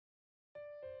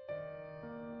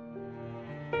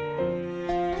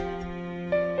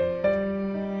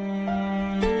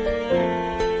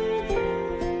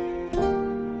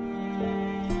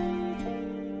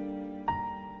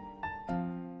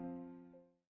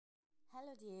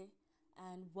Hello, dear,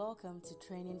 and welcome to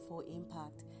Training for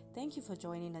Impact. Thank you for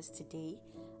joining us today.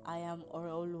 I am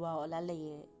Oreoluwa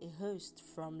Olaleye, a host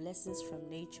from Lessons from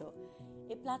Nature,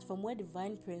 a platform where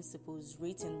divine principles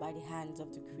written by the hands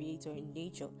of the Creator in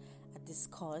nature are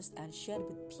discussed and shared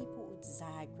with people who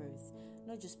desire growth.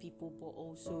 Not just people, but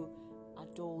also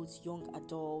adults, young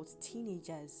adults,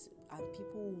 teenagers, and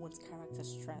people who want character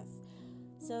strength.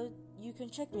 So you can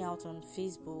check me out on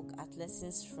Facebook at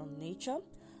Lessons from Nature,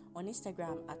 on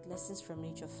Instagram at Lessons from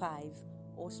Nature 5,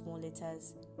 all small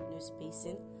letters, no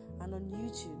spacing, and on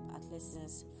YouTube at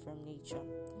Lessons from Nature.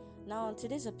 Now, on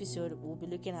today's episode, we'll be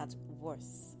looking at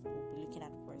worth.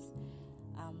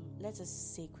 Let us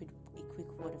say a quick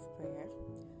word of prayer.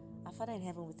 Our Father in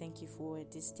heaven, we thank you for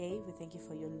this day. We thank you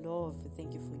for your love. We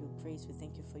thank you for your grace. We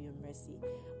thank you for your mercy.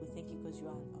 We thank you because you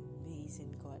are an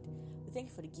amazing God. We thank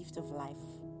you for the gift of life.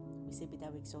 We say, be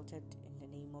thou exalted in the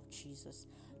name of Jesus.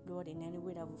 Lord, in any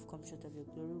way that we've come short of your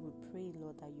glory, we pray,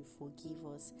 Lord, that you forgive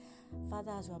us.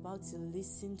 Father, as we're about to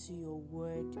listen to your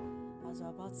word, as we're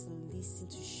about to listen,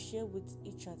 to share with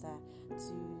each other,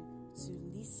 to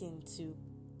listen to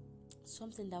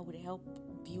something that would help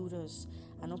build us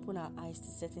and open our eyes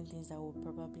to certain things that we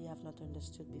probably have not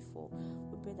understood before.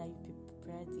 We pray that you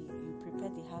prepare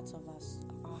the hearts of us,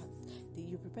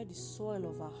 you prepare the soil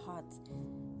of our heart,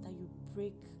 that you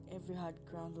break every hard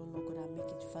ground, oh Lord God, and make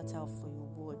it fertile for your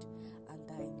word, and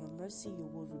that in your mercy your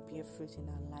word will bear fruit in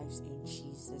our lives, in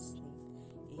Jesus' name.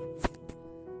 Amen.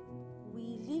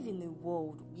 We live in a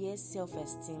world where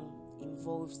self-esteem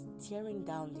involves tearing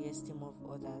down the esteem of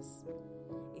others.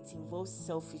 It involves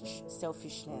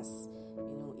selfishness.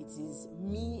 It is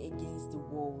me against the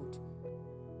world.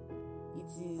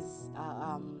 It is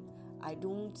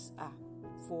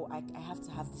I have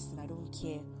to have this and I don't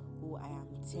care who I am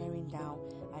tearing down.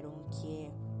 I don't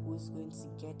care who's going to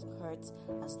get hurt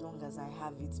as long as I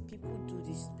have it. People did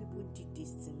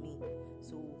this to me,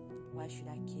 so why should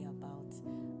I care about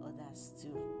others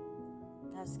too?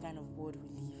 That's the kind of world we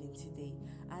live in today.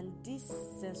 And this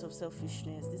sense of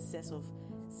selfishness, this sense of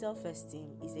self-esteem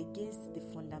is against the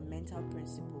fundamental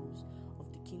principles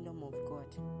of the kingdom of God.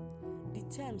 The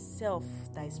term self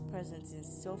that is present in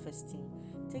self-esteem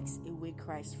takes away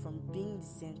Christ from being the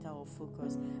center of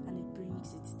focus, and it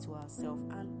brings it to ourselves.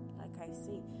 And like I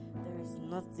say, there is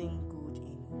nothing good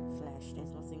in flesh.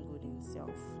 There's nothing good in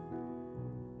self.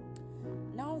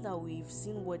 Now that we've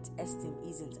seen what esteem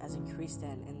isn't as a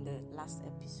Christian in the last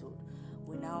episode,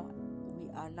 we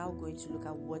are now going to look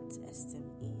at what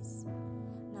esteem is.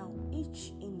 Now,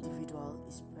 each individual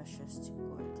is precious to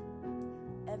God.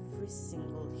 Every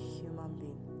single human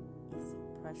being is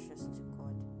precious to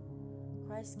God.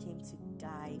 Christ came to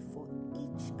die for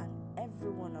each and every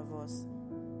one of us,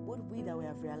 both we that we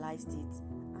have realized it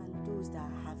and those that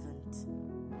haven't.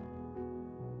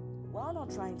 While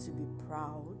not trying to be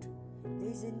proud, there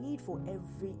is a need for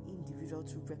every individual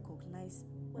to recognize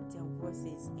what their worth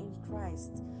is in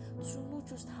Christ, to know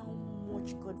just how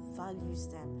much God values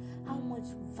them, how much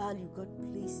value God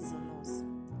places on us.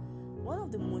 One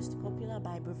of the most popular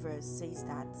Bible verses says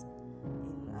that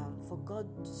for God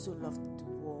so loved the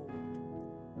world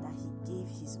that he gave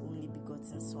his only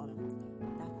begotten Son,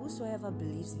 that whosoever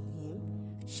believes in him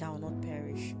shall not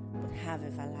perish but have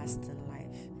everlasting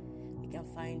life. We can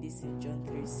find this in John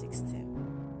 3:16.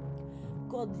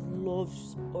 God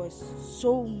loves us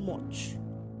so much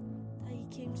that he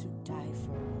came to die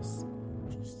for us,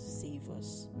 just to save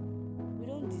us. We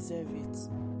don't deserve it,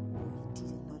 but he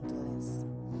did it nonetheless.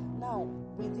 Now,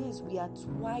 with this, we are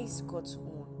twice God's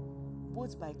own,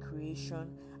 both by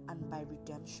creation and by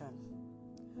redemption.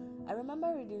 I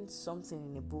remember reading something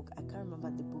in a book. I can't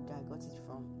remember the book that I got it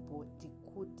from, but the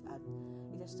quote,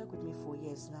 it has stuck with me for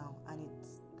years now, and it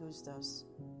goes thus: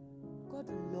 God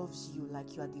loves you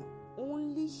like you are the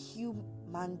only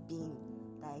human being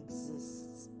that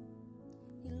exists.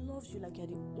 He loves you like you're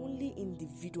the only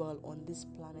individual on this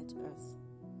planet Earth.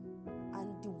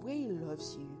 And the way he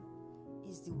loves you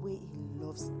is the way he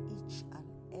loves each and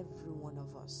every one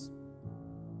of us.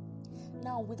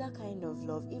 Now, with that kind of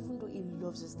love, even though he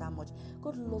loves us that much,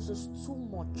 God loves us too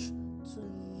much to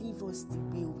leave us the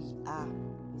way we are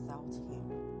without him.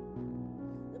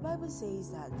 The Bible says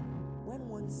that when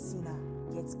one sinner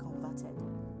gets converted,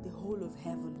 the whole of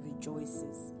heaven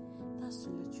rejoices. That's to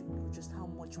let you know just how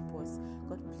much worth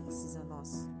God places on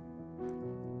us.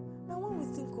 Now, when we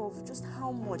think of just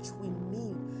how much we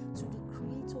mean to the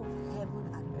creator of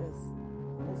heaven and earth,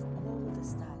 of all the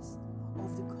stars,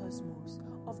 of the cosmos,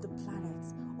 of the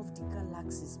planets, of the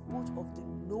galaxies, both of the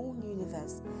known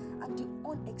universe and the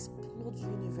unexplored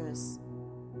universe,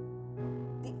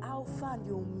 the Alpha and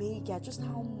the Omega, just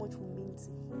how much we mean to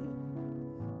him,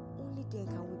 only then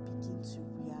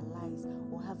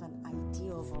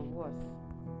worth.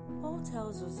 Paul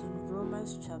tells us in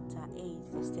Romans chapter 8,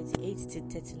 verse 38 to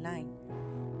 39,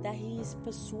 that he is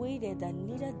persuaded that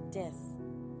neither death,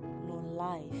 nor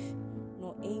life,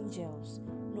 nor angels,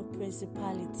 nor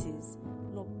principalities,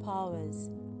 nor powers,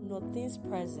 nor things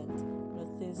present, nor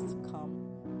things to come,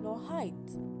 nor height,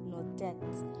 nor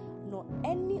depth, nor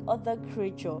any other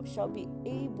creature shall be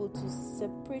able to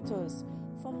separate us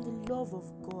from the love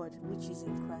of God which is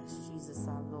in Christ Jesus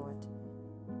our Lord.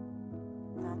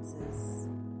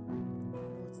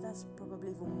 That's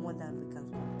probably even more than we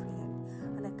can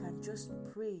comprehend. And I can just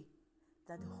pray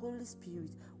that the Holy Spirit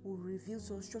will reveal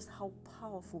to us just how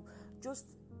powerful,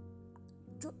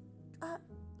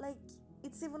 like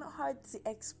it's even hard to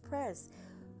express.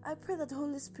 I pray that the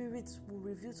Holy Spirit will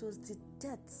reveal to us the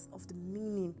depths of the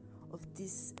meaning of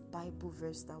this Bible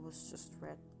verse that was just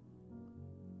read.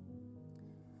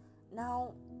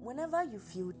 Now, whenever you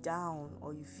feel down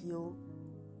or you feel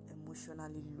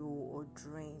emotionally low or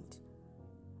drained,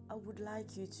 I would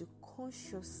like you to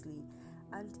consciously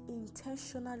and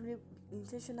intentionally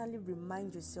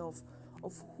remind yourself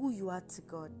of who you are to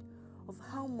God, of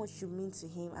how much you mean to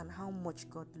Him, and how much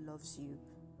God loves you.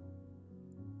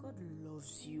 God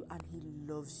loves you, and He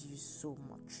loves you so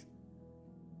much.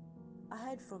 I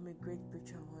heard from a great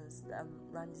preacher once that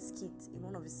ran this skit in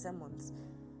one of his sermons.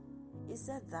 He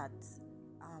said that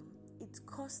it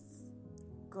costs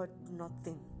God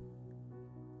nothing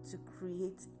to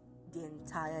create the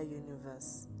entire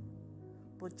universe,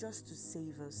 but just to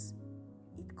save us,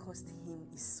 it cost Him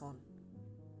His Son.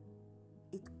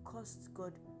 It cost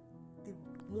God the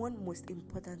one most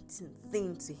important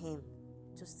thing to Him,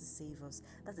 just to save us.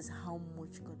 That is how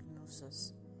much God loves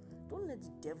us. Don't let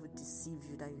the devil deceive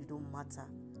you that you don't matter.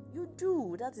 You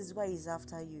do. That is why he's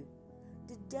after you.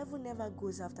 The devil never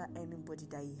goes after anybody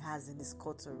that he has in his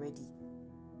court already.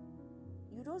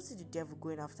 You don't see the devil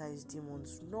going after his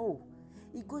demons. No.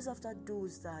 He goes after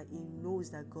those that he knows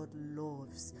that God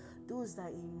loves. Those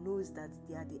that he knows that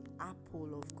they are the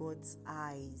apple of God's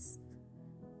eyes.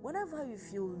 Whenever you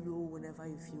feel low, whenever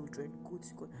you feel drained, go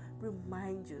to God.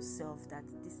 Remind yourself that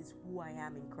this is who I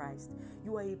am in Christ.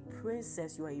 You are a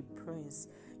princess, you are a prince.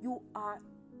 You are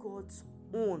God's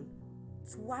own,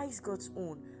 twice God's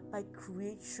own, by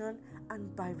creation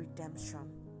and by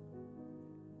redemption.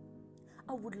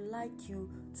 I would like you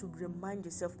to remind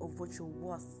yourself of what you're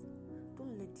worth.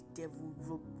 Don't let the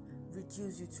devil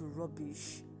reduce you to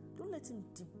rubbish. Don't let him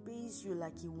debase you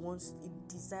like he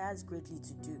desires greatly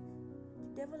to do. The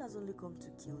devil has only come to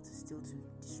kill, to steal, to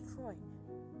destroy.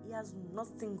 He has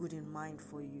nothing good in mind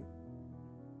for you.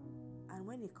 And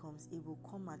when he comes, he will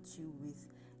come at you with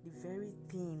the very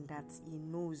thing that he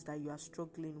knows that you are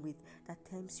struggling with, that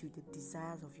tempts you, the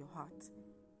desires of your heart.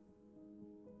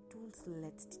 Don't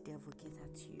let the devil get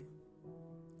at you.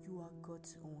 You are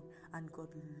God's own, and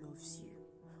God loves you.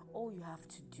 All you have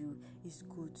to do is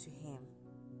go to Him.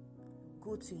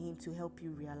 Go to Him to help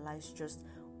you realize just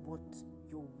what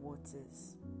your worth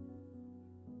is.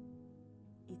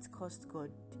 It cost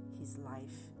God His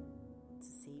life to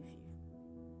save you.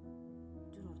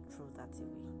 Do not throw that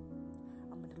away.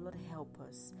 And may the Lord help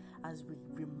us as we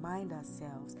remind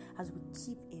ourselves, as we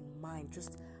keep in mind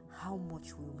just how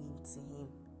much we mean to Him.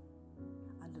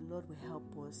 And the Lord will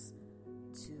help us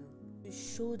to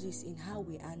show this in how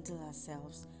we handle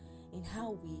ourselves, in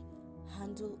how we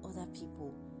handle other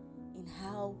people, in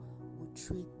how we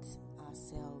treat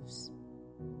ourselves.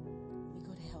 May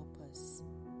God help us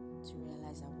to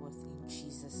realize our worth in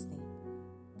Jesus' name.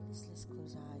 Please let's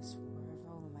close our eyes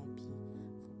wherever we might be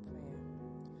for prayer.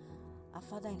 Our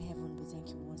Father in heaven, we thank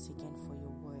you once again for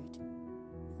your word.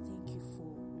 We thank you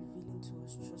for revealing to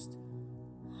us just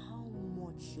how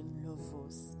much you love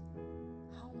us,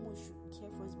 how much you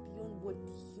care for us beyond what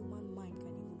the human mind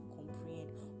can even comprehend.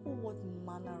 Oh, what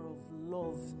manner of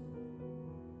love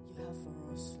you have for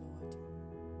us, Lord.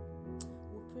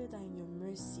 We pray that in your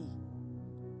mercy,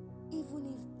 even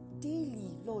if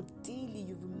daily, Lord, daily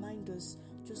you remind us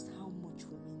just how much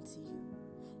we mean to you,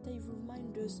 that you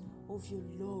remind us of your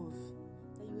love,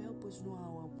 that you help us know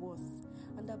our worth,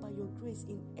 and that by your grace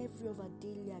in every of our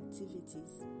daily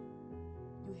activities,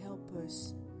 you help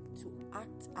us to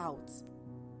act out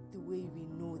the way we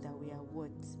know that we are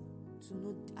worth, to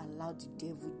not allow the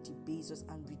devil debase us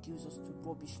and reduce us to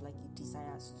rubbish like he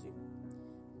desires to.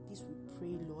 This we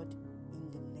pray, Lord, in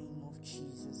the name of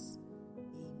Jesus.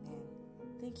 Amen.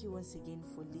 Thank you once again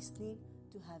for listening.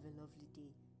 To have a lovely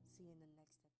day.